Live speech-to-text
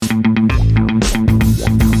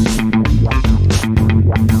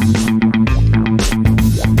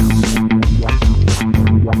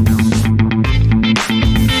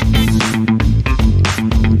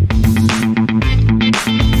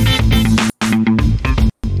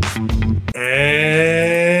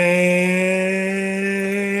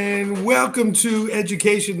Welcome to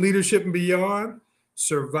Education, Leadership, and Beyond,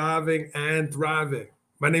 Surviving and Thriving.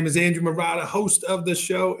 My name is Andrew Marotta, host of the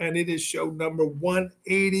show, and it is show number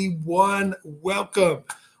 181. Welcome.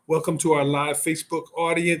 Welcome to our live Facebook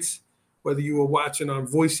audience, whether you are watching on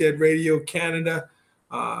Voice Ed Radio Canada,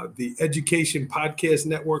 the Education Podcast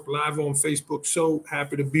Network, live on Facebook. So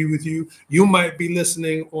happy to be with you. You might be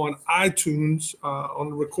listening on iTunes, on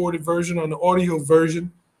the recorded version, on the audio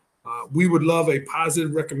version. We would love a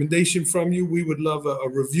positive recommendation from you. We would love a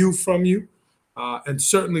review from you, and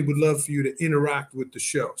certainly would love for you to interact with the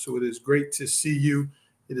show. So it is great to see you.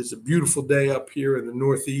 It is a beautiful day up here in the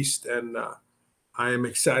Northeast, and I am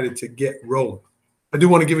excited to get rolling. I do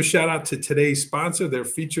want to give a shout out to today's sponsor. They're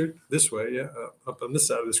featured this way, up on this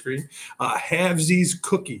side of the screen, Halvesies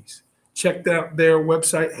Cookies. Check out their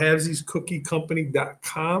website,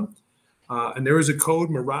 halvesiescookiecompany.com, and there is a code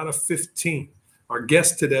Marotta15. Our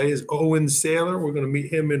guest today is Owen Saylor. We're going to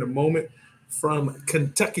meet him in a moment from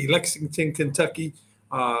Kentucky, Lexington, Kentucky.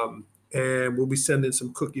 And we'll be sending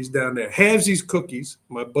some cookies down there. Halvesies Cookies,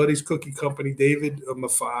 my buddy's cookie company, David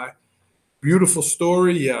Maffei. Beautiful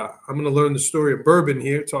story. I'm going to learn the story of bourbon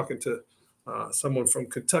here, talking to someone from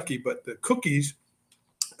Kentucky. But the cookies,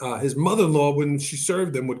 his mother-in-law, when she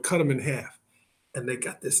served them, would cut them in half. And they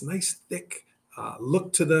got this nice, thick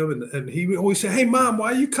look to them. And he would always say, "Hey, Mom,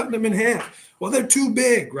 why are you cutting them in half?" Well, they're too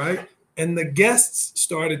big, right? And the guests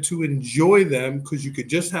started to enjoy them because you could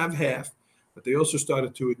just have half, but they also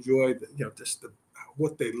started to enjoy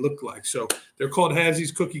what they look like. So they're called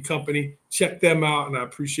Halvesies Cookie Company. Check them out, and I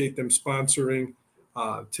appreciate them sponsoring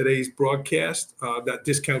today's broadcast. That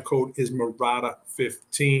discount code is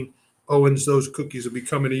Marotta15. Owens, those cookies will be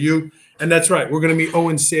coming to you. And that's right, we're going to meet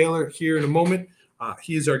Owen Saylor here in a moment.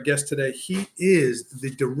 He is our guest today. He is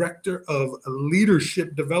the Director of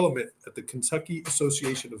Leadership Development at the Kentucky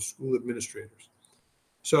Association of School Administrators.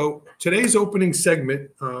 So today's opening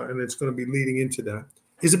segment, and it's going to be leading into that,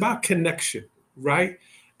 is about connection, right?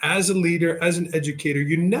 As a leader, as an educator,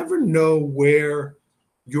 you never know where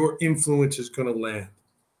your influence is going to land.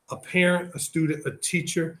 A parent, a student, a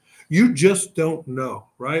teacher, you just don't know,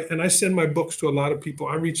 right? And I send my books to a lot of people.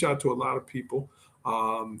 I reach out to a lot of people.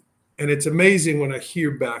 And it's amazing when I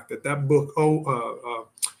hear back that book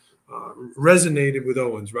resonated with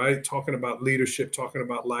Owens, right? Talking about leadership, talking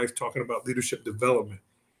about life, talking about leadership development.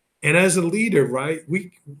 And as a leader, right,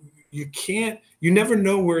 you never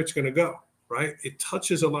know where it's going to go, right? It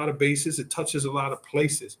touches a lot of bases. It touches a lot of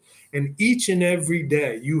places. And each and every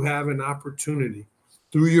day you have an opportunity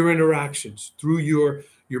through your interactions, through your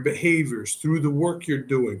behaviors, through the work you're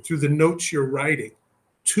doing, through the notes you're writing,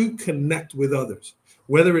 to connect with others,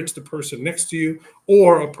 whether it's the person next to you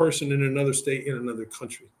or a person in another state, in another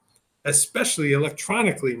country. Especially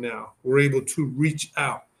electronically now, we're able to reach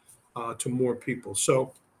out to more people.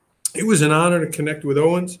 So it was an honor to connect with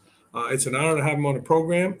Owens. It's an honor to have him on the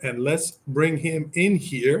program. And let's bring him in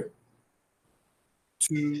here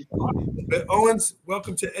to Owens,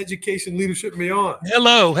 welcome to Education, Leadership, and Beyond.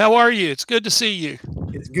 Hello, how are you? It's good to see you.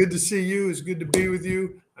 It's good to see you. It's good to be with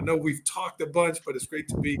you. I know we've talked a bunch, but it's great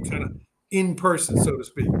to be kind of in person, so to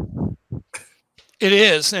speak. It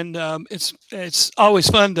is, and it's always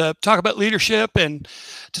fun to talk about leadership and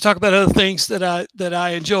to talk about other things that I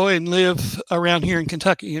enjoy and live around here in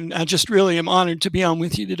Kentucky. And I just really am honored to be on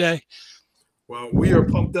with you today. Well, we are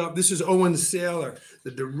pumped up. This is Owen Saylor,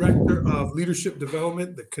 the Director of Leadership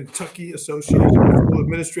Development, the Kentucky Association of School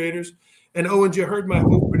Administrators. And Owen, you heard my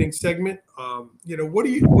opening segment. What do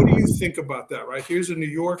you think about that? Right, here's a New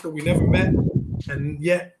Yorker we never met, and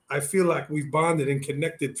yet I feel like we've bonded and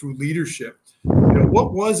connected through leadership.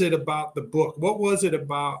 What was it about the book? What was it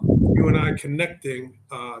about you and I connecting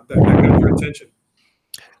that got your attention?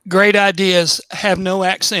 Great ideas have no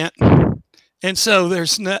accent, and so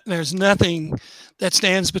there's nothing that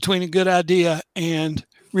stands between a good idea and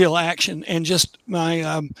real action. And just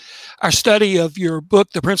our study of your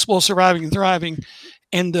book, The Principle of Surviving and Thriving,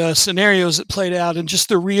 and the scenarios that played out, and just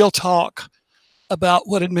the real talk about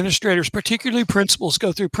what administrators, particularly principals,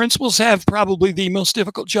 go through. Principals have probably the most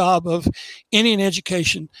difficult job of any in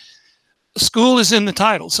education. School is in the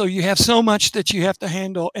title, so you have so much that you have to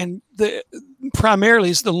handle, and primarily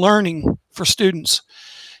is the learning for students.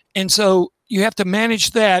 And so you have to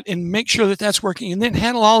manage that and make sure that that's working, and then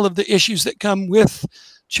handle all of the issues that come with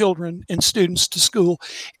children and students to school.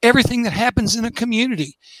 Everything that happens in a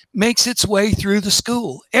community makes its way through the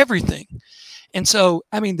school, everything. And so,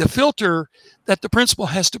 the filter that the principal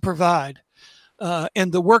has to provide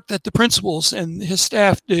and the work that the principals and his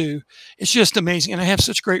staff do, it's just amazing. And I have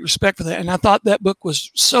such great respect for that. And I thought that book was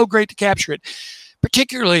so great to capture it.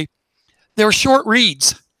 Particularly, there were short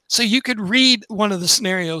reads. So you could read one of the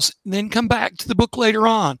scenarios and then come back to the book later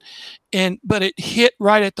on. But it hit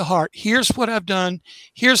right at the heart. Here's what I've done.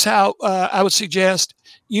 Here's how I would suggest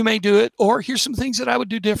you may do it, or here's some things that I would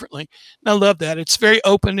do differently. And I love that. It's very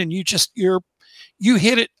open, and you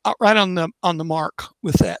hit it right on the mark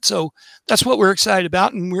with that. So that's what we're excited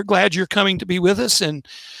about, and we're glad you're coming to be with us. And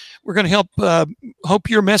we're going to hope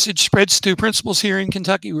your message spreads to principals here in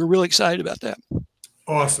Kentucky. We're really excited about that.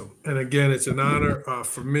 Awesome. And again, it's an honor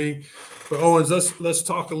for me. But Owens, let's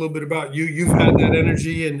talk a little bit about you. You've had that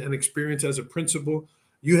energy and experience as a principal.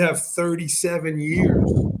 You have 37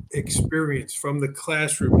 years experience from the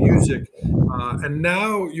classroom, music, and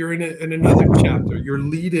now you're in another chapter. You're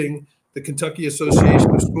leading the Kentucky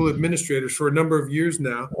Association of School Administrators for a number of years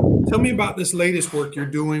now. Tell me about this latest work you're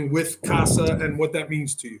doing with CASA and what that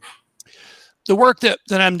means to you. The work that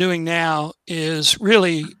I'm doing now is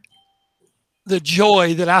really the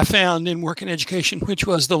joy that I found in work in education, which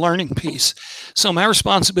was the learning piece. So my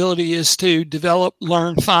responsibility is to develop,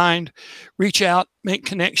 learn, find, reach out, make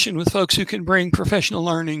connection with folks who can bring professional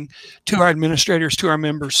learning to our administrators, to our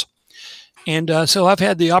members. And so I've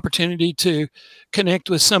had the opportunity to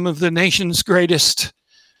connect with some of the nation's greatest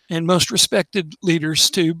and most respected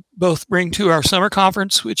leaders to both bring to our summer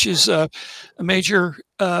conference, which is a major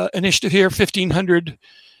initiative here, 1,500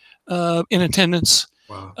 in attendance.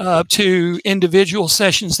 Wow. To individual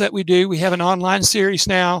sessions that we do. We have an online series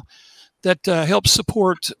now that helps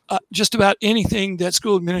support just about anything that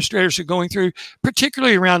school administrators are going through,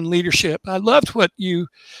 particularly around leadership. I loved what you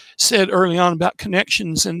said early on about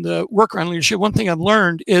connections and the work around leadership. One thing I've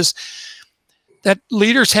learned is that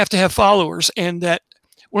leaders have to have followers, and that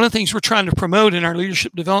one of the things we're trying to promote in our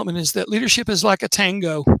leadership development is that leadership is like a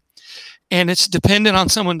tango. And it's dependent on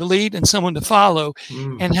someone to lead and someone to follow,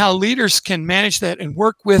 and how leaders can manage that and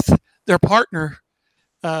work with their partner,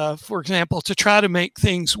 for example, to try to make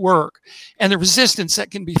things work. And the resistance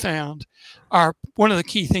that can be found are one of the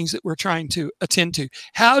key things that we're trying to attend to.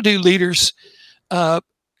 How do leaders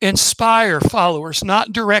inspire followers,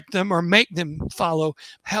 not direct them or make them follow,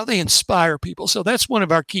 how they inspire people? So that's one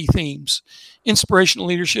of our key themes, inspirational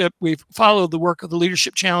leadership. We've followed the work of the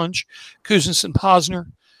Leadership Challenge, Cousins and Posner.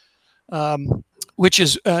 Which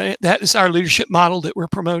is that is our leadership model that we're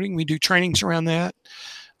promoting. We do trainings around that.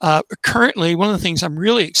 Currently, one of the things I'm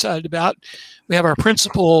really excited about, we have our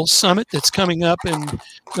principal summit that's coming up in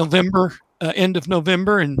November, end of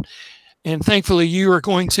November, and thankfully you are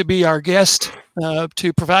going to be our guest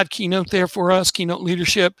to provide keynote there for us, keynote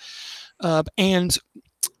leadership, and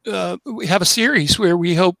we have a series where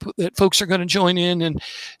we hope that folks are going to join in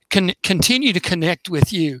and continue to connect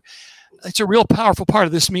with you. It's a real powerful part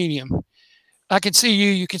of this medium. I can see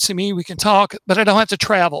you, you can see me, we can talk, but I don't have to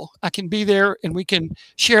travel. I can be there and we can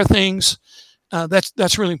share things.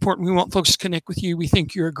 That's really important. We want folks to connect with you. We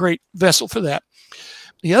think you're a great vessel for that.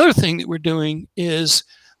 The other thing that we're doing is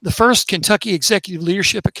the first Kentucky Executive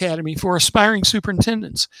Leadership Academy for aspiring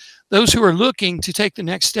superintendents, those who are looking to take the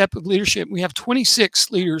next step of leadership. We have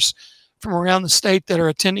 26 leaders from around the state that are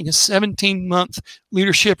attending a 17-month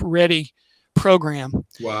leadership ready program.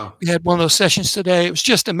 Wow. We had one of those sessions today. It was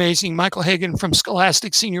just amazing. Michael Hagan from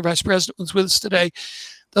Scholastic, Senior Vice President, was with us today.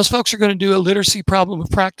 Those folks are going to do a literacy problem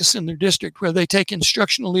of practice in their district where they take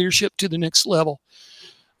instructional leadership to the next level,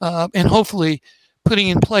 and hopefully putting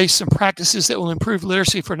in place some practices that will improve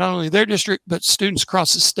literacy for not only their district, but students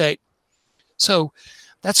across the state. So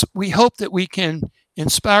we hope that we can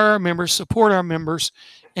inspire our members, support our members,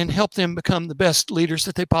 and help them become the best leaders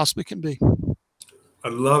that they possibly can be. I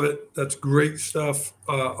love it. That's great stuff,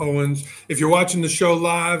 Owens. If you're watching the show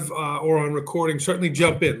live or on recording, certainly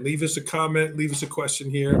jump in. Leave us a comment. Leave us a question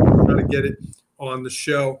here. We're trying to get it on the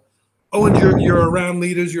show. Owens, you're around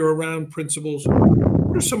leaders. You're around principals.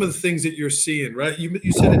 What are some of the things that you're seeing, right?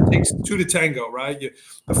 You said it takes two to tango, right? You're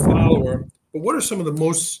a follower. But what are some of the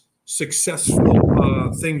most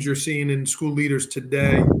successful things you're seeing in school leaders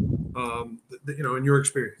today, in your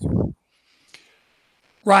experience?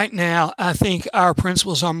 Right now, I think our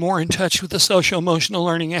principals are more in touch with the social emotional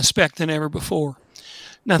learning aspect than ever before.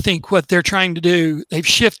 And I think what they're trying to do, they've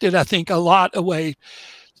shifted, I think, a lot away.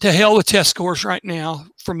 To hell with test scores right now.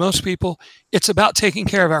 For most people, it's about taking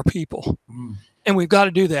care of our people. And we've got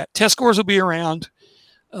to do that. Test scores will be around.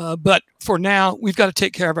 But for now, we've got to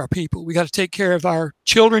take care of our people. We got to take care of our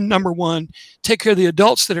children, number one, take care of the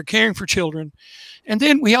adults that are caring for children. And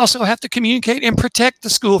then we also have to communicate and protect the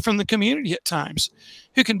school from the community at times,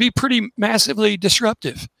 who can be pretty massively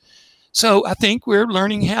disruptive. So I think we're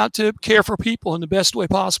learning how to care for people in the best way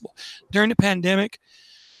possible. During the pandemic,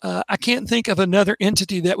 I can't think of another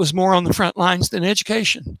entity that was more on the front lines than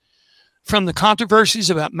education. from the controversies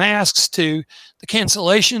about masks to the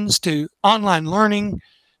cancellations to online learning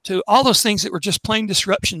to all those things that were just plain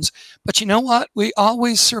disruptions. But you know what? We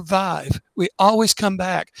always survive. We always come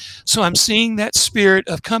back. So I'm seeing that spirit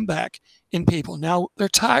of comeback in people. Now they're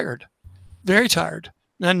tired, very tired.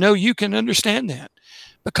 And I know you can understand that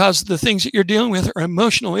because the things that you're dealing with are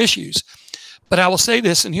emotional issues. But I will say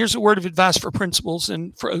this, and here's a word of advice for principals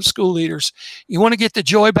and for school leaders. You want to get the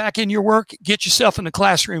joy back in your work, get yourself in the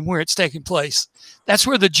classroom where it's taking place. That's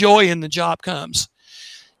where the joy in the job comes.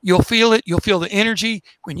 You'll feel it. You'll feel the energy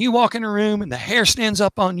when you walk in a room and the hair stands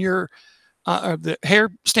up on your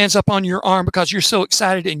arm because you're so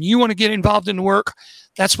excited and you want to get involved in the work.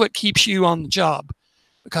 That's what keeps you on the job,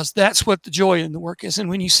 because that's what the joy in the work is. And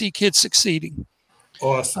when you see kids succeeding,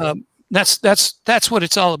 awesome. That's what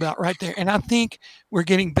it's all about right there. And I think we're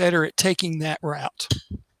getting better at taking that route.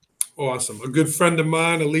 Awesome. A good friend of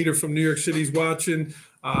mine, a leader from New York City, is watching.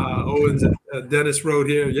 Owens Dennis wrote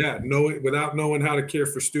here, without knowing how to care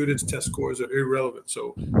for students, test scores are irrelevant.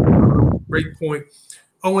 So great point.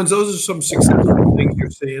 Owens, those are some successful things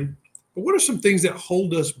you're seeing. But what are some things that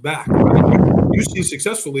hold us back? Right? You see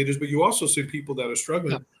successful leaders, but you also see people that are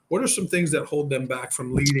struggling. Yeah. What are some things that hold them back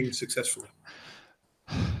from leading successfully?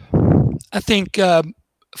 I think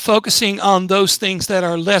focusing on those things that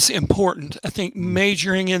are less important. I think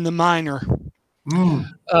majoring in the minor.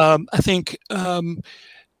 I think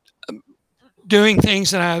doing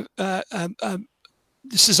things that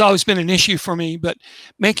this has always been an issue for me, but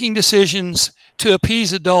making decisions to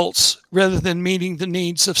appease adults rather than meeting the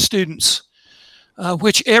needs of students,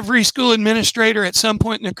 which every school administrator at some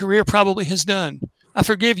point in their career probably has done. I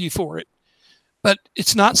forgive you for it, but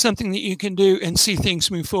it's not something that you can do and see things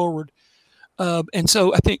move forward. And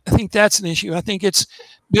so I think that's an issue. I think it's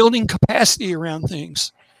building capacity around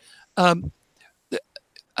things.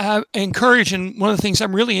 I encourage, and one of the things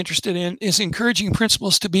I'm really interested in is encouraging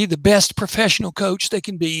principals to be the best professional coach they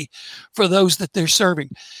can be for those that they're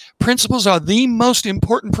serving. Principals are the most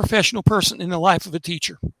important professional person in the life of a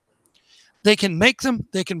teacher. They can make them,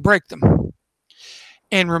 they can break them.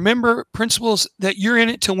 And remember, principals, that you're in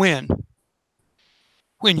it to win.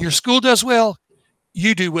 When your school does well,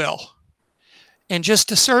 you do well. And just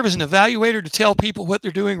to serve as an evaluator to tell people what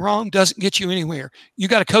they're doing wrong doesn't get you anywhere. You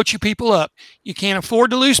got to coach your people up. You can't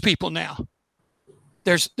afford to lose people now.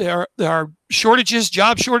 There are shortages,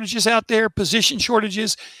 job shortages out there, position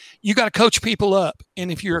shortages. You got to coach people up.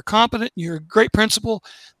 And if you're a competent, you're a great principal,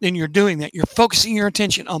 then you're doing that. You're focusing your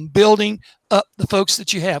attention on building up the folks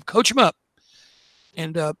that you have. Coach them up.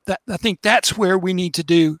 And I think that's where we need to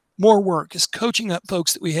do more work, is coaching up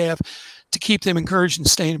folks that we have to keep them encouraged and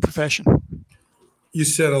stay in the profession. You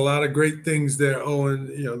said a lot of great things there, Owen.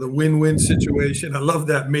 The win-win situation. I love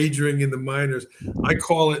that, majoring in the minors. I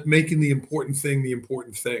call it making the important thing,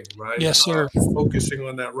 right? Yes, sir. Focusing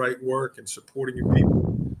on that right work and supporting your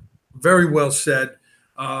people. Very well said.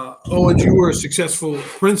 Owen, you were a successful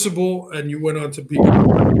principal and you went on to be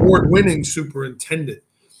an award-winning superintendent.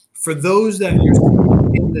 For those that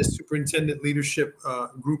you're in this superintendent leadership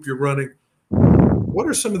group you're running, what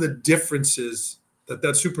are some of the differences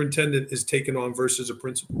that superintendent is taken on versus a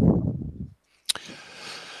principal?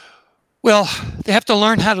 Well, they have to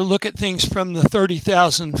learn how to look at things from the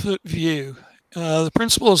 30,000-foot view. The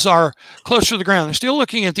principals are closer to the ground. They're still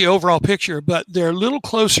looking at the overall picture, but they're a little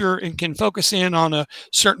closer and can focus in on a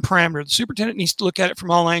certain parameter. The superintendent needs to look at it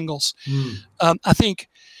from all angles. I think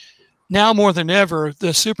now more than ever,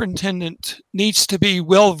 the superintendent needs to be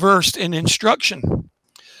well-versed in instruction.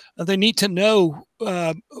 They need to know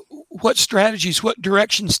what strategies, what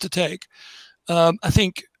directions to take. I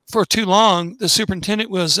think for too long, the superintendent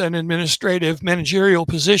was an administrative managerial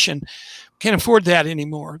position. Can't afford that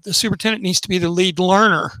anymore. The superintendent needs to be the lead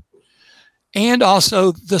learner and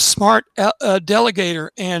also the smart delegator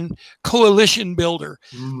and coalition builder.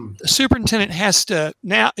 The superintendent has to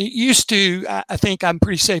now, it used to, I think I'm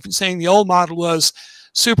pretty safe in saying the old model was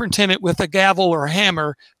superintendent with a gavel or a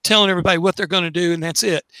hammer telling everybody what they're going to do, and that's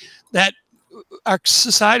it. That our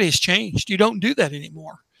society has changed. You don't do that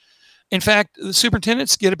anymore. In fact, the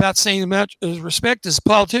superintendents get about the same amount of respect as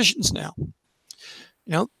politicians now.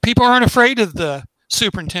 People aren't afraid of the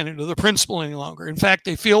superintendent or the principal any longer. In fact,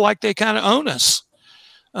 they feel like they kind of own us,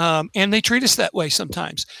 and they treat us that way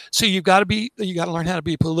sometimes. So you got to learn how to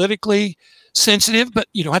be politically sensitive, but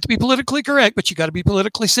you don't have to be politically correct, but you got to be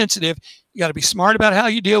politically sensitive. You got to be smart about how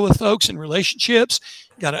you deal with folks and relationships.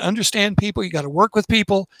 You got to understand people. You got to work with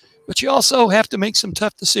people, but you also have to make some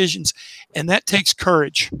tough decisions, and that takes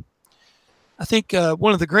courage. I think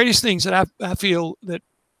one of the greatest things that I feel that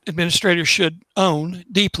administrators should own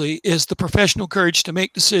deeply is the professional courage to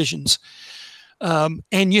make decisions. And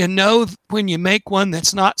when you make one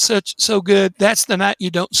that's not so good, that's the night you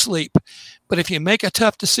don't sleep. But if you make a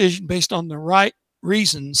tough decision based on the right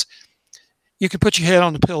reasons, you can put your head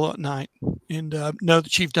on the pillow at night and know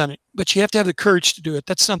that you've done it. But you have to have the courage to do it.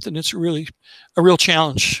 That's something that's really a real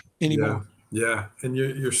challenge anymore. Yeah. And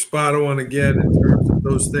you're spot on again in terms of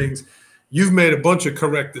those things. You've made a bunch of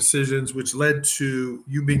correct decisions, which led to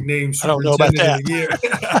you being named Superintendent of the Year.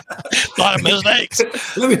 A lot of mistakes.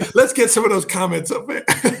 Let's get some of those comments up there.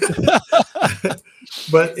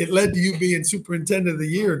 But it led to you being Superintendent of the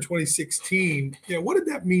Year in 2016. What did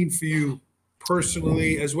that mean for you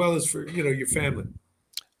personally, as well as for your family?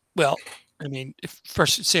 Well, I mean,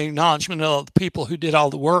 first it's an acknowledgement of the people who did all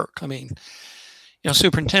the work. I mean,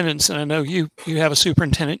 superintendents, and I know you have a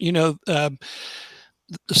superintendent.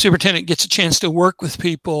 The superintendent gets a chance to work with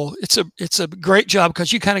people. It's a great job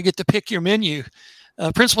because you kind of get to pick your menu.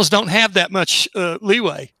 Principals don't have that much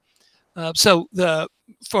leeway.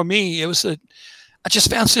 For me, I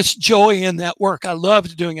just found such joy in that work. I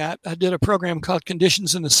loved doing it. I did a program called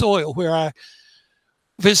Conditions in the Soil where I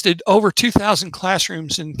visited over 2,000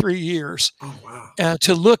 classrooms in 3 years. Oh, wow.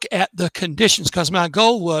 To look at the conditions, because my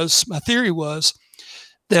theory was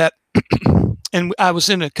that and I was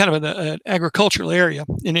in a kind of an agricultural area,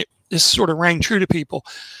 and this sort of rang true to people.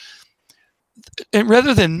 And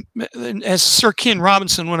rather than, as Sir Ken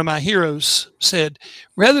Robinson, one of my heroes, said,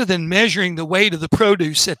 rather than measuring the weight of the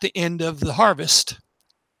produce at the end of the harvest,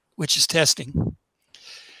 which is testing,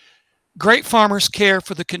 great farmers care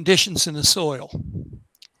for the conditions in the soil,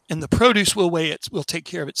 and the produce will take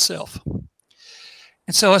care of itself.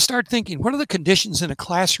 And so I started thinking, what are the conditions in a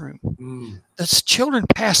classroom? As children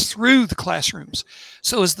pass through the classrooms.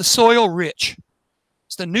 So is the soil rich?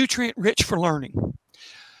 Is the nutrient rich for learning?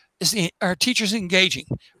 Are teachers engaging?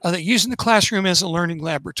 Are they using the classroom as a learning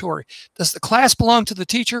laboratory? Does the class belong to the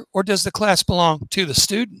teacher, or does the class belong to the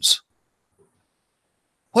students?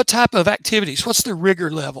 What type of activities? What's the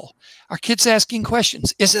rigor level? Are kids asking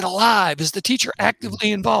questions? Is it alive? Is the teacher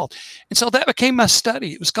actively involved? And so that became my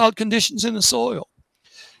study. It was called Conditions in the Soil.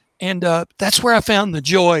 And that's where I found the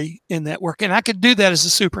joy in that work. And I could do that as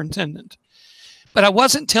a superintendent. But I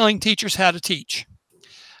wasn't telling teachers how to teach.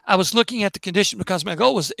 I was looking at the condition because my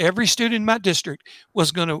goal was every student in my district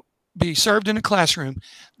was going to be served in a classroom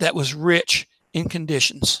that was rich in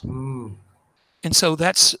conditions. And so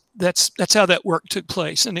that's how that work took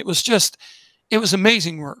place. And it was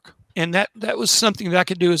amazing work. And that was something that I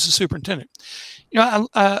could do as a superintendent. I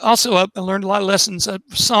learned a lot of lessons. I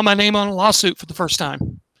saw my name on a lawsuit for the first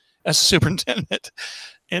time as a superintendent,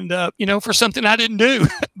 and for something I didn't do,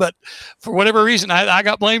 but for whatever reason, I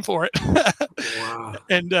got blamed for it. Wow.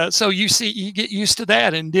 And so you get used to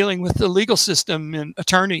that and dealing with the legal system and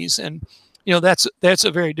attorneys, and that's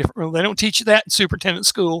a very different role. They don't teach you that in superintendent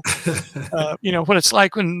school. What it's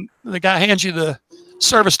like when the guy hands you the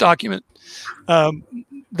service document.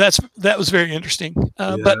 That was very interesting.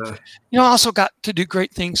 But I also got to do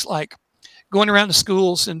great things like going around to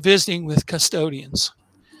schools and visiting with custodians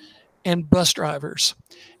and bus drivers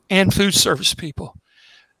and food service people.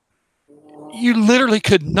 You literally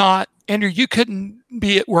could not, Andrew, you couldn't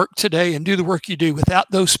be at work today and do the work you do without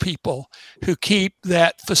those people who keep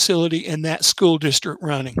that facility and that school district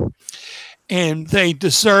running. And they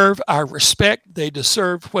deserve our respect. They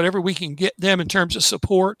deserve whatever we can get them in terms of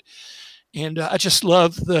support. And I just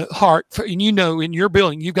love the heart for, and in your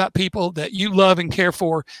building, you've got people that you love and care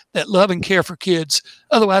for, that love and care for kids.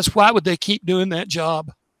 Otherwise, why would they keep doing that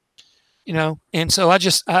job? And so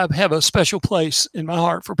I have a special place in my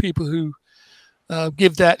heart for people who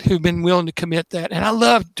give that, who've been willing to commit that. And I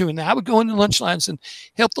love doing that. I would go into lunch lines and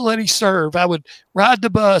help the ladies serve. I would ride the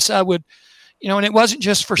bus. I would, and it wasn't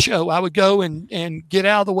just for show. I would go and get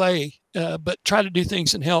out of the way, but try to do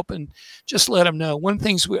things and help and just let them know. One of the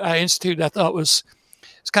things I instituted, I thought was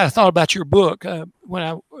kind of thought about your book when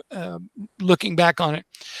I, looking back on it.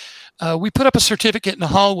 We put up a certificate in the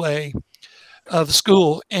hallway of the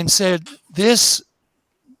school and said, this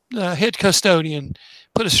head custodian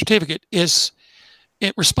put a certificate, is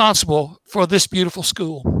it responsible for this beautiful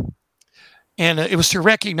school. And it was to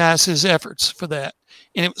recognize his efforts for that.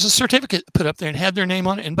 And it was a certificate put up there and had their name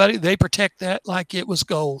on it. And buddy, they protect that like it was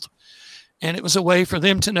gold. And it was a way for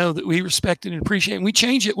them to know that we respect it and appreciate it. And we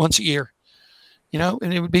change it once a year,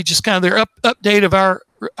 and it would be just kind of their update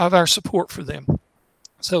of our support for them.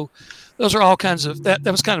 So those are all kinds of that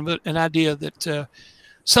was kind of an idea that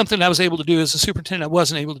something I was able to do as a superintendent I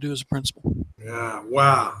wasn't able to do as a principal. Yeah,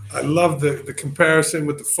 wow. I love the comparison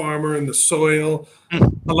with the farmer and the soil.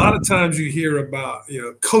 A lot of times you hear about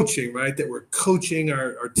coaching, right? That we're coaching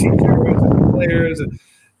our teachers and our players, and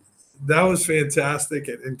that was fantastic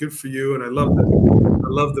and good for you. And I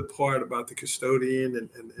love the part about the custodian and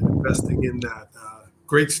investing in that.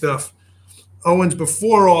 Great stuff. Owens,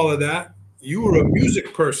 before all of that, you were a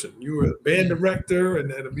music person. You were a band director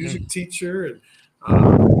and a music teacher. And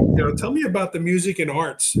tell me about the music and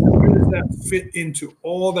arts. Where does that fit into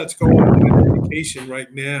all that's going on in education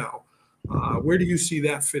right now? Where do you see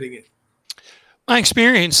that fitting in? My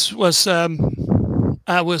experience was I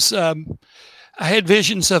had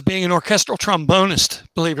visions of being an orchestral trombonist,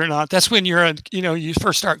 believe it or not. That's when you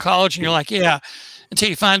first start college and you're like, yeah, until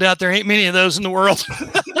you find out there ain't many of those in the world.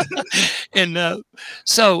 And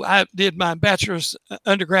so I did my bachelor's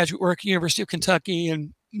undergraduate work at University of Kentucky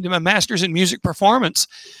and did my master's in music performance.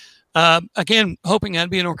 Again, hoping I'd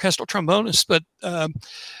be an orchestral trombonist, but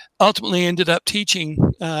ultimately ended up teaching.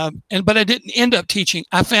 But I didn't end up teaching.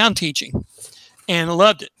 I found teaching and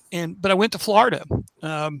loved it. But I went to Florida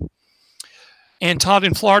and taught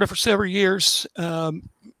in Florida for several years.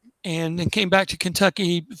 And then came back to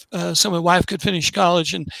Kentucky so my wife could finish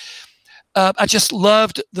college. And I just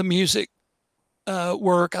loved the music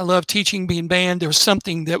work. I loved teaching, being band. There was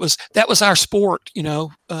something that was our sport,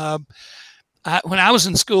 when I was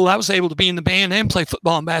in school, I was able to be in the band and play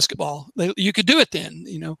football and basketball. You could do it then,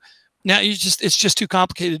 Now it's just too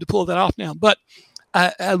complicated to pull that off now. But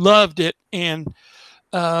I loved it. And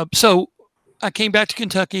so I came back to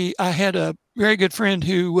Kentucky. I had a very good friend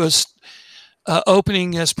who was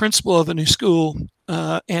opening as principal of a new school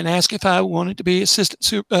and asked if I wanted to be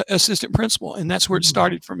assistant principal. And that's where it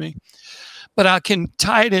started for me. But I can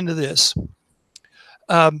tie it into this.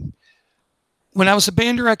 When I was a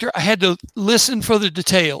band director, I had to listen for the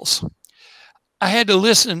details. I had to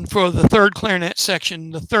listen for the third clarinet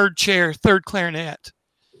section, the third chair, third clarinet.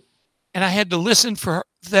 And I had to listen for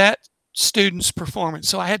that student's performance.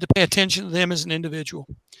 So I had to pay attention to them as an individual.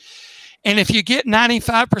 And if you get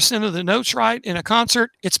 95% of the notes right in a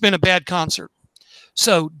concert, it's been a bad concert.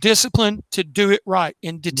 So discipline to do it right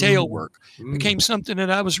and detail work became something that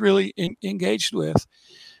I was really engaged with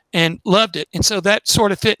and loved it. And so that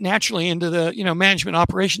sort of fit naturally into the, management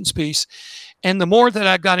operations piece. And the more that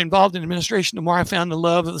I got involved in administration, the more I found the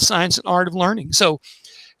love of the science and art of learning. So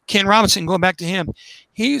Ken Robinson, going back to him,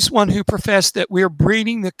 he's one who professed that we're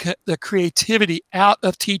breeding the creativity out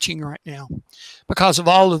of teaching right now because of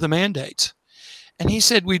all of the mandates. And he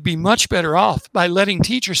said we'd be much better off by letting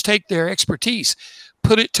teachers take their expertise,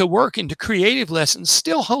 put it to work into creative lessons,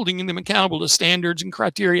 still holding them accountable to standards and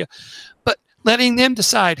criteria, but letting them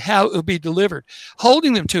decide how it will be delivered,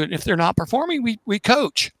 holding them to it. If they're not performing, we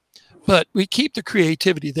coach, but we keep the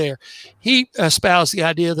creativity there. He espoused the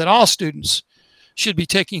idea that all students should be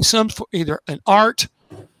taking either an art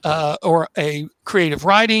or a creative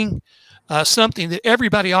writing, something that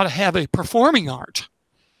everybody ought to have a performing art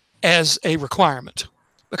as a requirement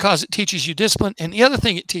because it teaches you discipline. And the other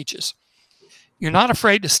thing it teaches, you're not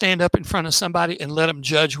afraid to stand up in front of somebody and let them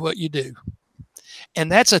judge what you do.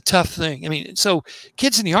 And that's a tough thing. I mean, so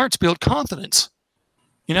kids in the arts build confidence,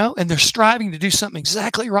 and they're striving to do something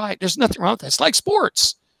exactly right. There's nothing wrong with that. It's like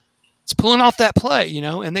sports. It's pulling off that play,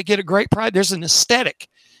 and they get a great pride. There's an aesthetic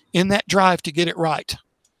in that drive to get it right.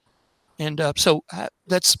 And so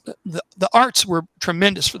that's the arts were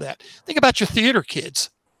tremendous for that. Think about your theater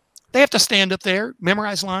kids. They have to stand up there,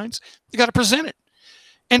 memorize lines. You got to present it.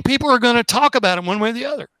 And people are going to talk about them one way or the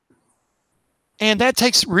other. And that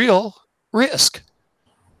takes real risk.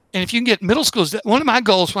 And if you can get middle schools, one of my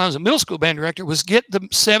goals when I was a middle school band director was get the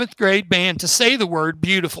 7th grade band to say the word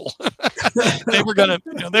beautiful. They were going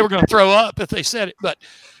to throw up if they said it. But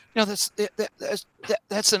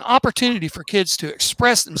that's an opportunity for kids to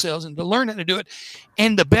express themselves and to learn how to do it.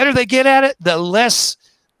 And the better they get at it, the less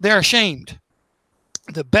they're ashamed.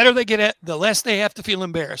 The better they get at it, the less they have to feel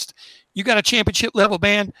embarrassed. You got a championship level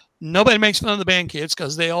band, nobody makes fun of the band kids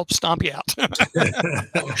because they all stomp you out.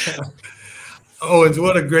 Oh, and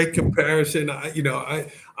what a great comparison. I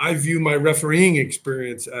view my refereeing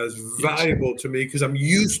experience as valuable to me because I'm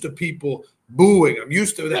used to people booing. I'm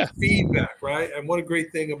used to that feedback, right? And what a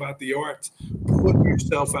great thing about the arts, putting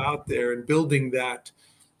yourself out there and building that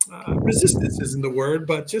resistance isn't the word,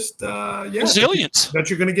 but just resilience. That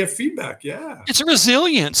you're going to get feedback. Yeah. It's a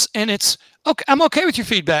resilience, and it's okay. I'm okay with your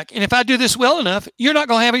feedback. And if I do this well enough, you're not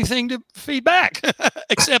going to have anything to feedback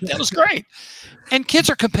except that was great. And kids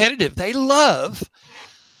are competitive. They love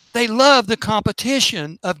the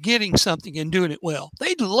competition of getting something and doing it well.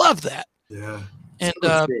 They love that. Yeah. And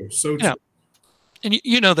so true. And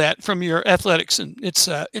you know that from your athletics, and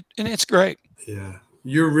it's great. Yeah.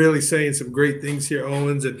 You're really saying some great things here,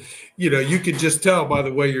 Owens. And, you could just tell by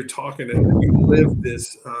the way you're talking and you live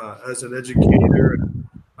this as an educator.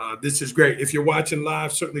 This is great. If you're watching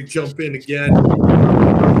live, certainly jump in again.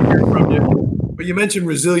 Hear from you. But you mentioned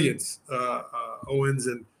resilience, Owens,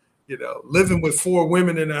 and living with 4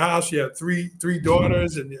 women in the house. You have three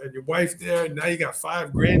daughters and your wife there, and now you got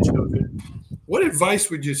 5 grandchildren. What advice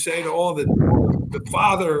would you say to all the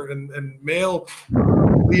father and male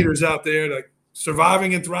leaders out there, like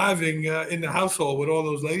surviving and thriving in the household with all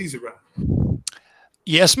those ladies around?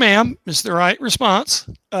 Yes, ma'am, is the right response.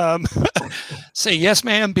 Say yes,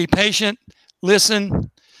 ma'am. Be patient. Listen.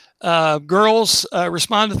 Girls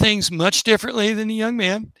respond to things much differently than the young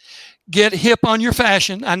men. Get hip on your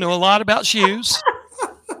fashion. I know a lot about shoes.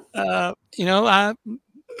 I know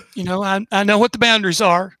what the boundaries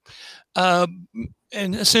are.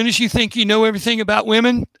 And as soon as you think you know everything about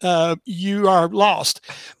women, you are lost.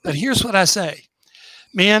 But here's what I say,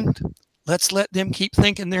 men, let's let them keep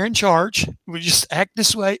thinking they're in charge. We just act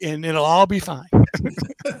this way and it'll all be fine.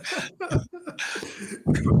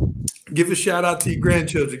 Give a shout out to your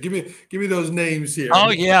grandchildren. Give me those names here. Oh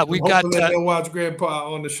yeah, we've got. They'll watch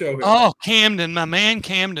Grandpa on the show here. Oh, Camden, my man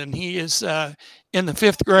Camden. He is in the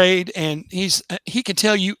 5th grade, and he can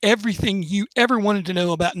tell you everything you ever wanted to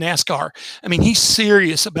know about NASCAR. I mean, he's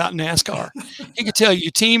serious about NASCAR. He could tell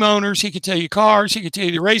you team owners. He could tell you cars. He could tell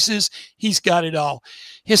you the races. He's got it all.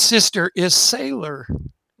 His sister is Sailor.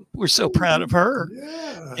 We're so proud of her.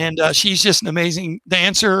 Yeah. And she's just an amazing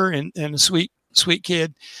dancer and a sweet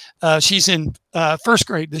kid. She's in 1st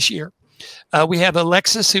grade this year. We have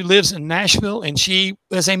Alexis, who lives in Nashville, and she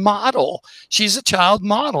is a model. She's a child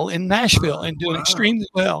model in Nashville and doing extremely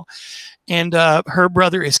well. And her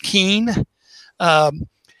brother is Keen.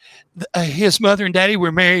 His mother and daddy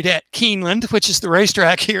were married at Keeneland, which is the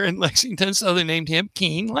racetrack here in Lexington, so they named him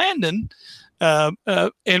Keen Landon. In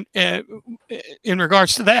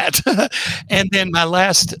regards to that. And then my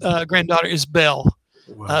last granddaughter is Belle.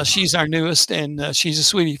 Wow. She's our newest, and she's a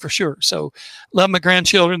sweetie for sure. So love my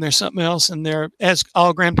grandchildren. They're something else, and they're, as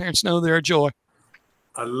all grandparents know, they're a joy.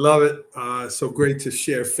 I love it. So great to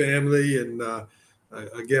share family. And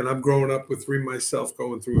again, I'm growing up with 3 myself,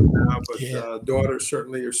 going through it now, but daughters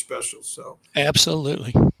certainly are special. So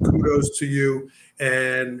absolutely. Kudos to you.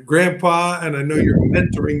 And Grandpa, and I know you're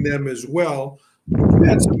mentoring them as well. You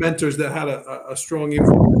had some mentors that had a strong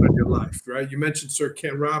influence on your life, right? You mentioned Sir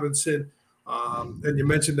Ken Robinson, and you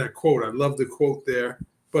mentioned that quote. I love the quote there.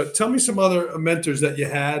 But tell me some other mentors that you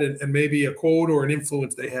had, and maybe a quote or an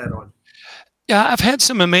influence they had on you. Yeah, I've had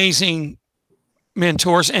some amazing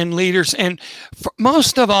mentors and leaders. And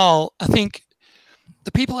most of all, I think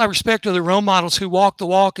the people I respect are the role models who walk the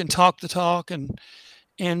walk and talk the talk, and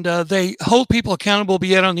they hold people accountable, but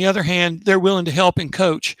yet on the other hand, they're willing to help and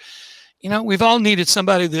coach. We've all needed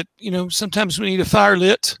somebody that, sometimes we need a fire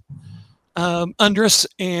lit under us.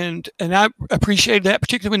 And I appreciated that,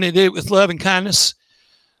 particularly when they did it with love and kindness.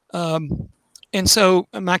 And so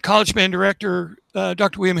my college band director,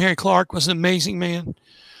 Dr. William Henry Clark, was an amazing man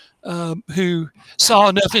who saw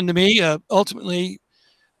enough into me. Ultimately,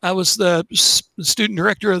 I was the student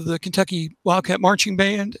director of the Kentucky Wildcat Marching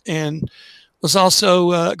Band, and was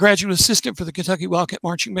also a graduate assistant for the Kentucky Wildcat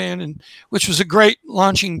Marching Band, and which was a great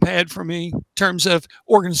launching pad for me in terms of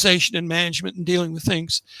organization and management and dealing with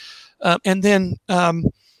things. And then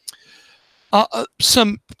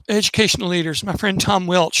some educational leaders. My friend Tom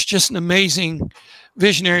Welch, just an amazing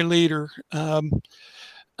visionary leader.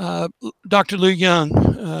 Dr. Lou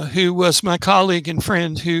Young, who was my colleague and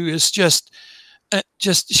friend, who is just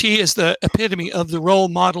she is the epitome of the role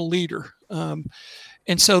model leader.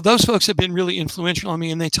 And so those folks have been really influential on me,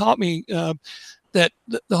 and they taught me that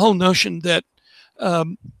the whole notion that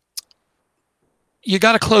you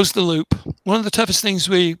got to close the loop. One of the toughest things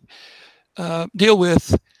we deal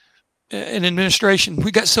with in administration,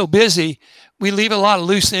 we got so busy, we leave a lot of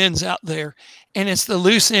loose ends out there, and it's the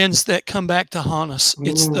loose ends that come back to haunt us.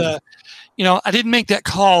 It's the, I didn't make that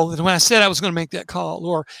call when I said I was going to make that call,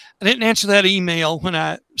 or I didn't answer that email when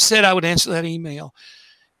I said I would answer that email.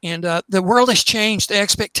 And the world has changed. The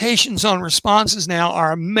expectations on responses now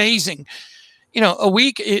are amazing. A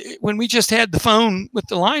week, when we just had the phone with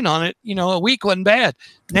the line on it, a week wasn't bad.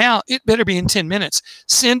 Now it better be in 10 minutes.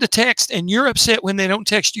 Send a text, and you're upset when they don't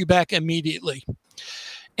text you back immediately.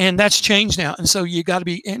 And that's changed now. And so you got to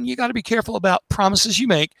be careful about promises you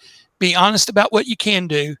make. Be honest about what you can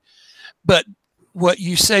do, but what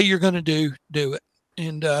you say you're going to do it.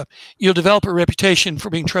 And you'll develop a reputation for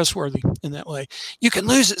being trustworthy in that way. You can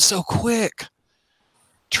lose it so quick.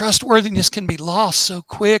 Trustworthiness can be lost so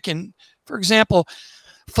quick. And for example,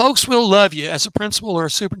 folks will love you as a principal or a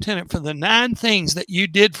superintendent for the 9 things that you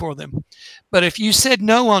did for them. But if you said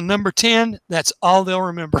no on number 10, that's all they'll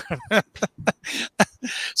remember.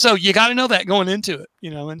 So you got to know that going into it,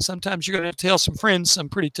 and sometimes you're going to have to tell some friends some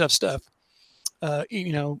pretty tough stuff.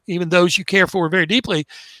 Even those you care for very deeply,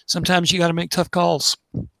 sometimes you got to make tough calls.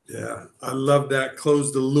 Yeah, I love that.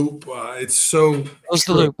 Close the loop. It's so close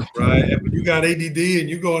the loop, right? And when you got ADD and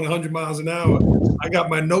you're going 100 miles an hour, I got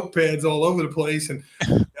my notepads all over the place, and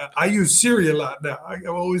I use Siri a lot now. I'm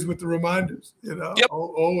always with the reminders, Yep.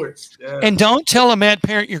 Always. Yeah. And don't tell a mad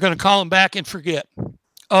parent you're going to call them back and forget.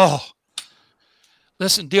 Oh,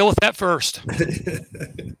 listen, deal with that first.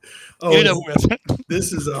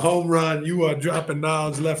 This is a home run. You are dropping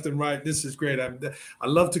knowledge left and right. This is great. I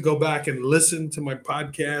love to go back and listen to my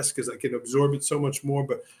podcast because I can absorb it so much more.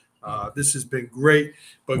 But this has been great.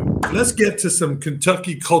 But let's get to some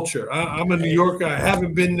Kentucky culture. I'm a New Yorker. I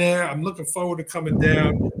haven't been there. I'm looking forward to coming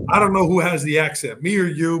down. I don't know who has the accent, me or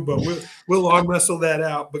you, but we'll arm wrestle that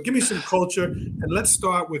out. But give me some culture, and let's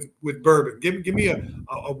start with bourbon. Give me a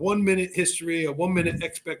 1 minute history, a 1 minute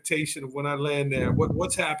expectation of when I land there.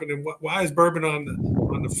 What's happening? Why is bourbon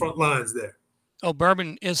on the front lines there? Oh,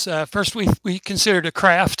 bourbon is first we considered a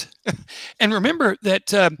craft, and remember that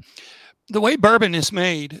the way bourbon is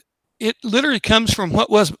made, it literally comes from what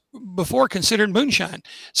was before considered moonshine.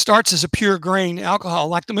 Starts as a pure grain alcohol,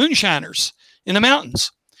 like the moonshiners in the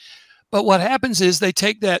mountains. But what happens is they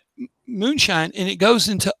take that moonshine and it goes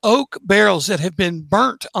into oak barrels that have been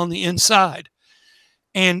burnt on the inside.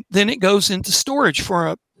 And then it goes into storage for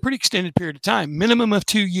a pretty extended period of time, minimum of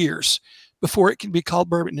 2 years, before it can be called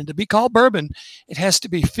bourbon. And to be called bourbon, it has to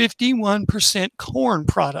be 51% corn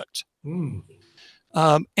product. Mm.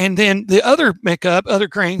 And then the other makeup, other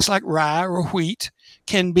grains like rye or wheat,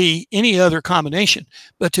 can be any other combination.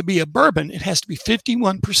 But to be a bourbon, it has to be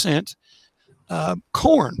 51%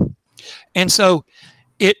 corn. And so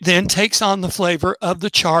it then takes on the flavor of the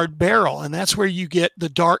charred barrel. And that's where you get the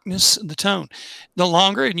darkness and the tone. The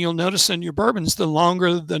longer, and you'll notice in your bourbons, the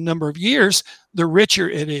longer the number of years, the richer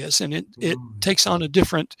it is. And it takes on a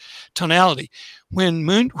different tonality. When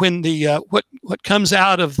the what comes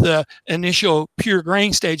out of the initial pure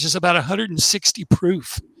grain stage is about 160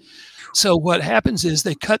 proof. So what happens is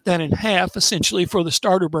they cut that in half essentially for the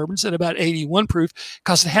starter bourbons at about 81 proof,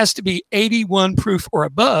 because it has to be 81 proof or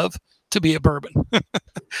above to be a bourbon.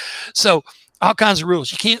 So all kinds of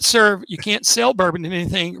rules. You can't sell bourbon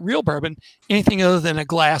in real bourbon, anything other than a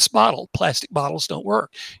glass bottle. Plastic bottles don't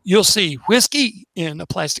work. You'll see whiskey in a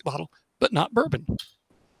plastic bottle, but not bourbon.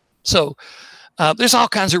 So there's all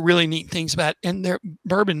kinds of really neat things about it. And their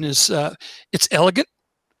bourbon is, it's elegant.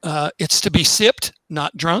 It's to be sipped,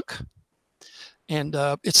 not drunk. And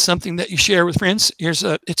it's something that you share with friends.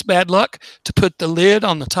 It's bad luck to put the lid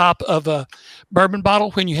on the top of a bourbon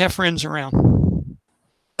bottle when you have friends around.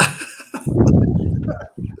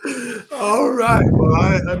 All right. Well,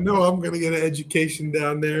 I know I'm going to get an education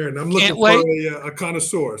down there, and I'm looking for a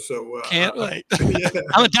connoisseur. So can't wait. Yeah.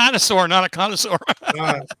 I'm a dinosaur, not a connoisseur.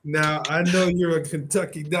 Now, I know you're a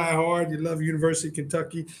Kentucky diehard. You love University of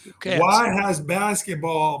Kentucky. Okay. Why has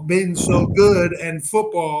basketball been so good and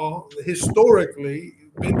football historically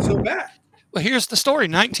been so bad? Well, here's the story.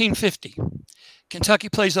 1950, Kentucky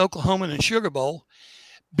plays Oklahoma in a Sugar Bowl,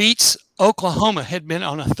 beats Oklahoma, had been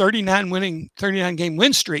on a 39-game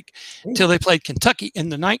win streak until they played Kentucky in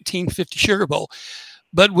the 1950 Sugar Bowl.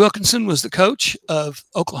 Bud Wilkinson was the coach of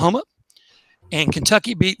Oklahoma, and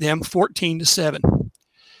Kentucky beat them 14-7.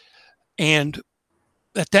 And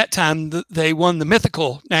at that time, they won the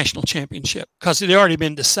mythical national championship because it had already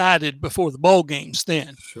been decided before the bowl games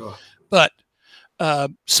then. Sure. But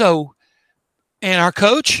and our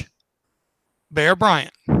coach, Bear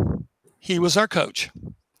Bryant, he was our coach.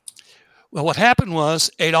 Well, what happened was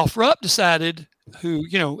Adolph Rupp decided,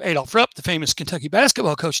 Adolph Rupp, the famous Kentucky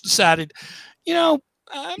basketball coach, decided, I'm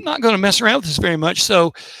not going to mess around with this very much.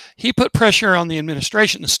 So he put pressure on the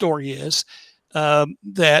administration. The story is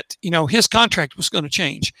that, his contract was going to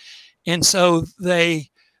change. And so they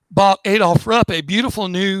bought Adolph Rupp a beautiful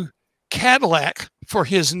new Cadillac for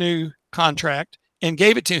his new contract and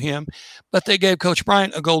gave it to him, but they gave Coach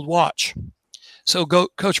Bryant a gold watch. So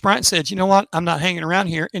Coach Bryant said, you know what, I'm not hanging around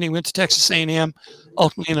here. And he went to Texas A&M,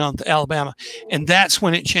 ultimately on to Alabama. And that's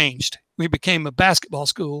when it changed. We became a basketball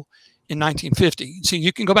school in 1950. So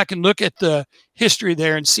you can go back and look at the history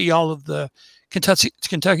there and see all of the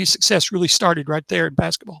Kentucky success really started right there in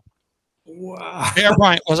basketball. Wow. Bear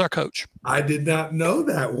Bryant was our coach. I did not know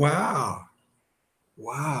that. Wow.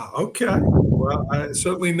 Okay. Well, I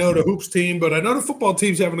certainly know the hoops team, but I know the football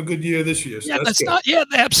team's having a good year this year. So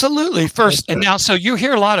absolutely. First, and now, so you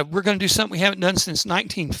hear a lot of, we're going to do something we haven't done since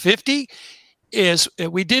 1950, is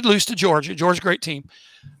we did lose to Georgia. Georgia, great team.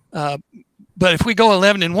 But if we go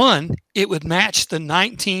 11-1, it would match the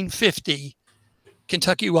 1950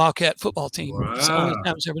 Kentucky Wildcat football team. Wow. It's the only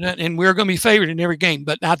time it's ever done. And we're going to be favored in every game,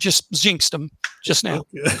 but I've just jinxed them just now.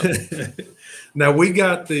 Okay. Now we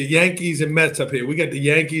got the Yankees and Mets up here. We got the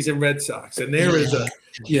Yankees and Red Sox, and there is a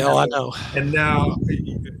I know. And now,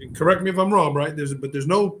 correct me if I'm wrong, right? There's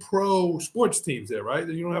no pro sports teams there, right?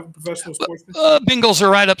 You don't have a professional sports team. Bengals are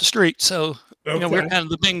right up the street, so Okay. we're kind of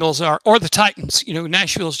the Bengals or the Titans.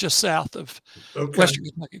 Nashville's just south of Western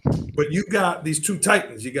Kentucky. But you got these two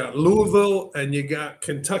Titans. You got Louisville and you got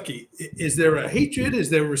Kentucky. Is there a hatred?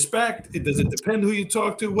 Is there respect? Does it depend who you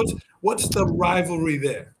talk to? What's the rivalry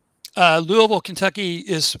there? Louisville, Kentucky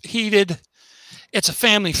is heated. It's a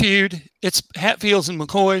family feud. It's Hatfields and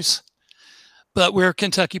McCoys, but we're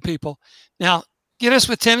Kentucky people. Now, get us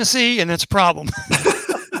with Tennessee, and it's a problem.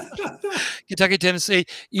 Kentucky, Tennessee.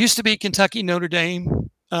 Used to be Kentucky, Notre Dame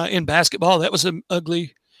in basketball. That was an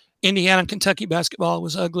ugly. Indiana, Kentucky basketball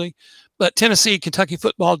was ugly. But Tennessee, Kentucky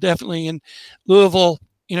football definitely. And Louisville,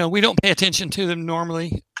 we don't pay attention to them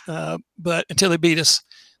normally, but until they beat us.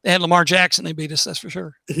 They had Lamar Jackson. They beat us, that's for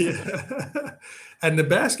sure. Yeah. And the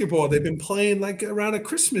basketball, they've been playing like around a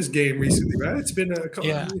Christmas game recently, right? It's been a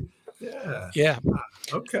couple of years. Yeah.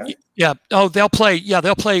 Okay. Yeah. Oh, they'll play. Yeah,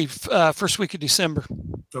 they'll play first week of December.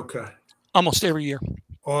 Okay. Almost every year.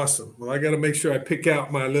 Awesome. Well, I got to make sure I pick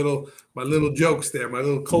out my little jokes there, my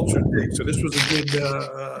little culture thing. So this was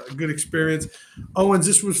a good experience. Owens,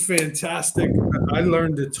 this was fantastic. I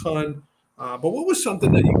learned a ton. But what was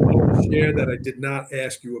something that you wanted to share that I did not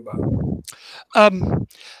ask you about?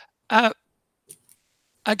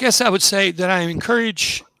 I guess I would say that I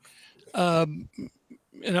encourage, I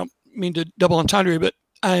don't mean to double entendre, but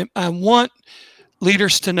I want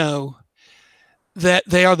leaders to know that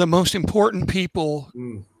they are the most important people.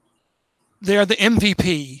 They are the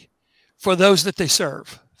MVP for those that they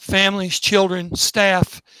serve, families, children,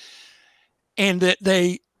 staff, and that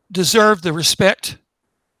they deserve the respect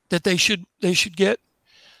that they should get.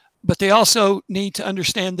 But they also need to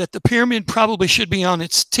understand that the pyramid probably should be on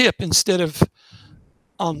its tip instead of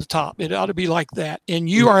on the top. It ought to be like that. And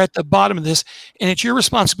you are at the bottom of this, and it's your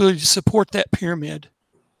responsibility to support that pyramid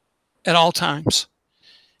at all times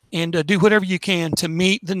and do whatever you can to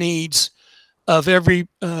meet the needs of every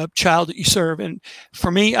child that you serve. And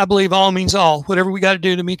for me, I believe all means all. Whatever we got to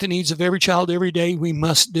do to meet the needs of every child every day, we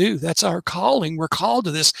must do. That's our calling. We're called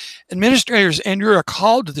to this. Administrators, Andrew, are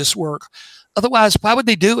called to this work. Otherwise, why would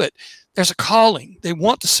they do it? There's a calling. They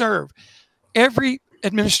want to serve. Every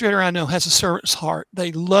administrator I know has a servant's heart.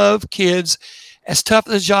 They love kids. As tough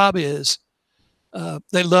as the job is,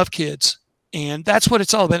 they love kids. And that's what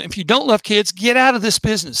it's all about. If you don't love kids, get out of this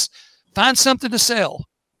business. Find something to sell.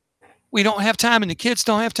 We don't have time, and the kids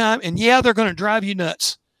don't have time. And yeah, they're going to drive you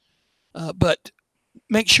nuts. But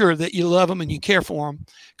make sure that you love them and you care for them,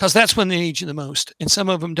 because that's when they need you the most. And some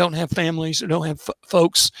of them don't have families or don't have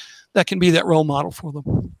folks that can be that role model for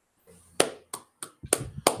them.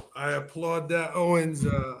 I applaud that, Owens.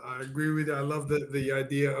 I agree with you. I love the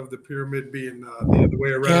idea of the pyramid being the other way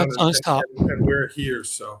around, and we're here.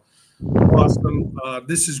 So awesome.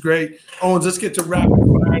 This is great. Owens, let's get to rapid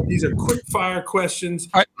fire. These are quick fire questions.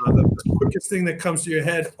 All right. The quickest thing that comes to your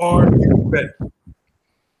head. Are you ready?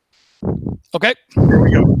 Okay. Here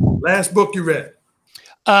we go. Last book you read.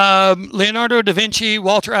 Leonardo da Vinci,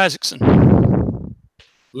 Walter Isaacson.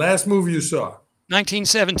 Last movie you saw.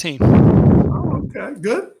 1917. Oh, okay.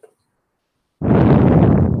 Good.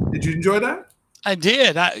 Did you enjoy that? I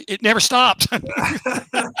did. It never stopped.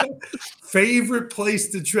 Favorite place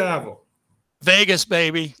to travel? Vegas,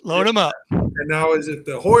 baby. Load them up. And now, is it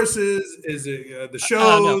the horses? Is it the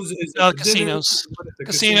shows? Is it casinos?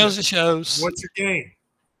 Casinos and shows. What's your game?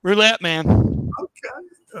 Roulette, man. Okay.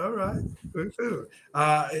 All right.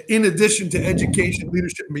 In addition to education,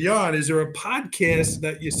 leadership, and beyond, is there a podcast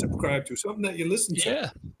that you subscribe to? Something that you listen to? Yeah.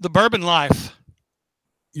 The Bourbon Life.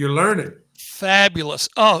 You're learning. Fabulous.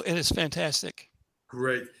 Oh, it is fantastic.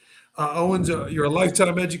 Great. Owens, you're a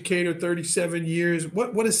lifetime educator, 37 years.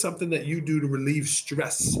 What is something that you do to relieve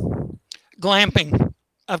stress? Glamping.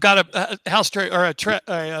 I've got a house or a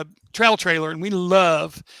travel trailer, and we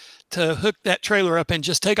love to hook that trailer up and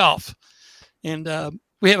just take off. And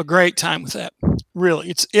we have a great time with that.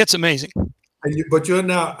 Really, it's amazing. But you're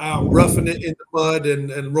now out roughing it in the mud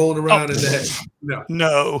and rolling around in the hay.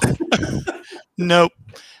 No. Nope.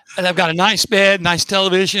 And I've got a nice bed, nice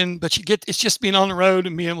television, but it's just being on the road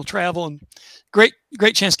and being able to travel, and great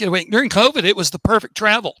chance to get away. During COVID, it was the perfect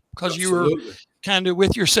travel because you were kind of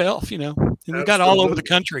with yourself, and we got all over the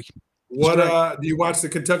country. It's What great. do you watch the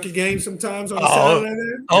Kentucky game sometimes on a Oh, Saturday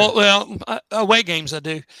then? Yeah. oh well, away games I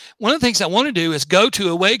do. One of the things I want to do is go to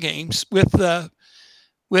away games with the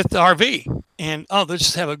RV, and they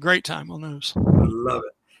just have a great time on those. I love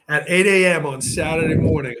it. At 8 a.m. on Saturday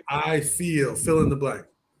morning, I feel fill in the blank.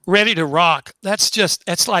 Ready to rock.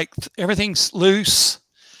 That's like everything's loose,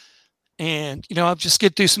 and I just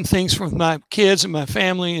get to do some things with my kids and my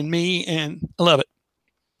family and me, and I love it.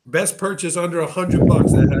 Best purchase under $100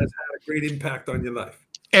 that has had a great impact on your life.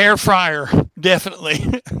 Air fryer, definitely.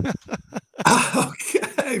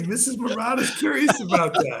 Okay, Mrs. Murata's curious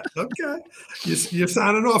about that. Okay, you're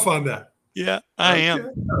signing off on that. Yeah, I Okay,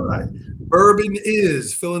 am. all right. Bourbon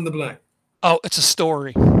is fill in the blank. Oh, it's a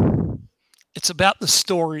story. It's about the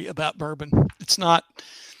story about bourbon. It's not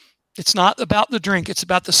about the drink, it's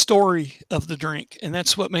about the story of the drink, and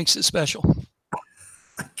that's what makes it special.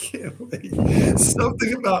 I can't wait.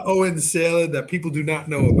 Something about Owen Sailor that people do not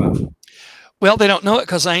know about. Well, they don't know it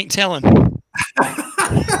because I ain't telling.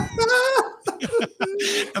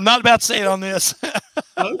 I'm not about to say it on this.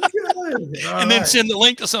 Okay. And then send the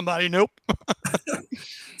link to somebody. Nope.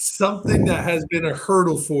 Something that has been a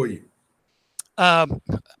hurdle for you.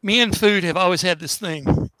 Me and food have always had this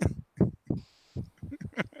thing.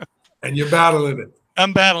 And you're battling it.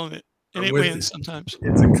 I'm battling it. And I'm it with wins you. sometimes.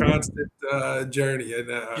 It's a constant journey, and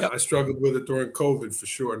Yep. I struggled with it during COVID for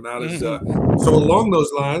sure. Not as so along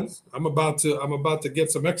those lines. I'm about to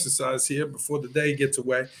get some exercise here before the day gets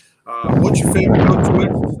away. What's your favorite go-to exercise?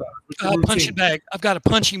 What's your routine? Punching bag. I've got a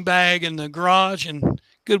punching bag in the garage, and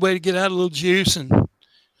good way to get out a little juice. And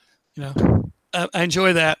I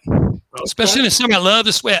enjoy that, especially in the summer. I love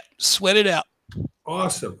to sweat it out.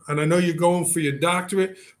 Awesome. And I know you're going for your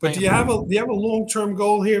doctorate, but I do you have a long-term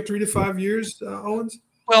goal here, 3 to 5 years, Owens?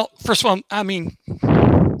 Well, first of all, I mean,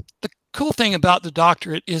 the cool thing about the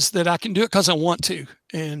doctorate is that I can do it because I want to,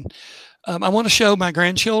 and I want to show my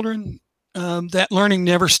grandchildren that learning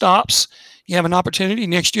never stops. You have an opportunity.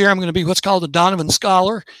 Next year, I'm going to be what's called a Donovan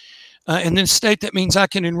Scholar. In this state, that means I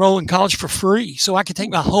can enroll in college for free. So I can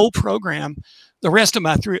take my whole program. The rest of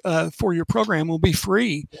my 4-year program will be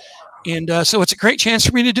free. And so it's a great chance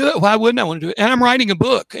for me to do it. Why wouldn't I want to do it? And I'm writing a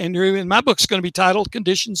book, Andrew, and my book's going to be titled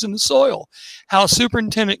Conditions in the Soil, How a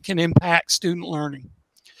Superintendent Can Impact Student Learning.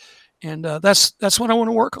 And that's what I want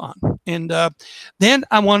to work on. And then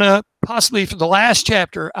I want to possibly, for the last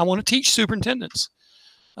chapter, I want to teach superintendents.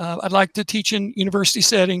 I'd like to teach in university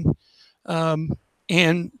setting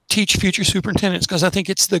and teach future superintendents, because I think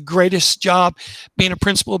it's the greatest job. Being a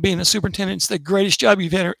principal, being a superintendent, it's the greatest job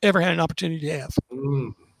you've ever had an opportunity to have.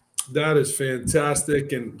 That is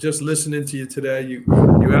fantastic. And just listening to you today, you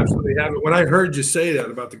absolutely have it. When I heard you say that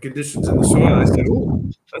about the conditions in the soil, I said, "Oh,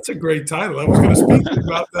 that's a great title." I was going to speak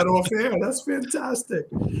about that off air. That's fantastic.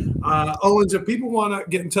 Owens, if people want to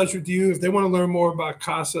get in touch with you, if they want to learn more about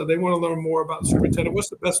CASA, they want to learn more about the superintendent, what's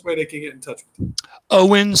the best way they can get in touch with you?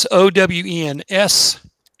 Owens, OWENS,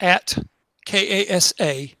 at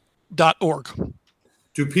KASA.org.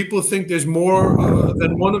 Do people think there's more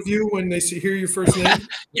than one of you when they hear your first name?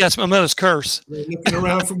 Yes, my mother's curse. They're looking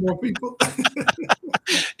around for more people?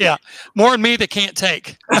 Yeah, more than me that can't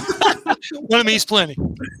take. One of me's plenty.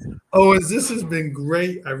 Owens, this has been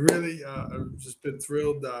great. I really, I've just been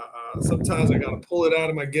thrilled. Sometimes I got to pull it out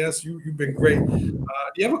of my guests. You've been great. Do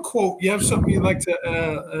you have a quote? You have something you'd like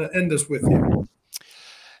to end us with here?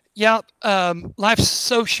 Yeah, life's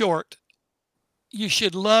so short. You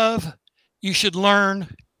should love, you should learn,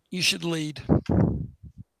 you should lead. I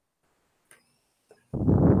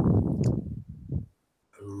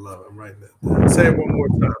love it. I'm writing that down. Say it one more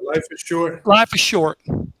time. Life is short. Life is short.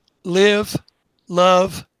 Live,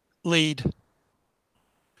 love, lead.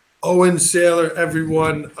 Owens Sailor,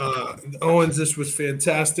 everyone. Owens, this was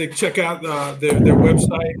fantastic. Check out their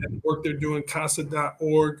website and the work they're doing,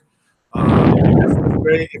 casa.org.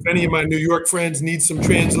 Great. If any of my New York friends need some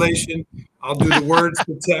translation, I'll do the words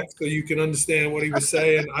to text so you can understand what he was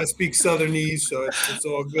saying. I speak Southernese, so it's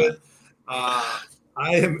all good. I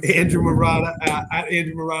am Andrew Murata at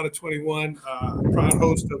Andrew Murata 21, proud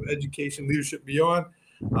host of Education Leadership Beyond.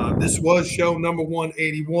 This was show number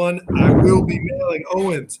 181. I will be mailing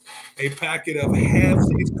Owens a packet of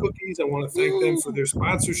Halvesies cookies. I want to thank them for their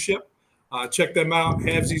sponsorship. Check them out,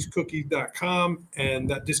 halvesiescookies.com, and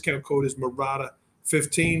that discount code is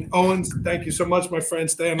Murata15. Owens, thank you so much, my friend.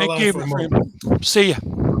 Stay on the line for a moment. See ya.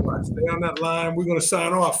 Stay on that line. We're going to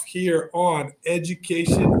sign off here on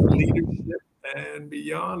Education, Leadership, and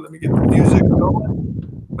Beyond. Let me get the music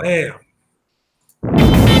going. Bam.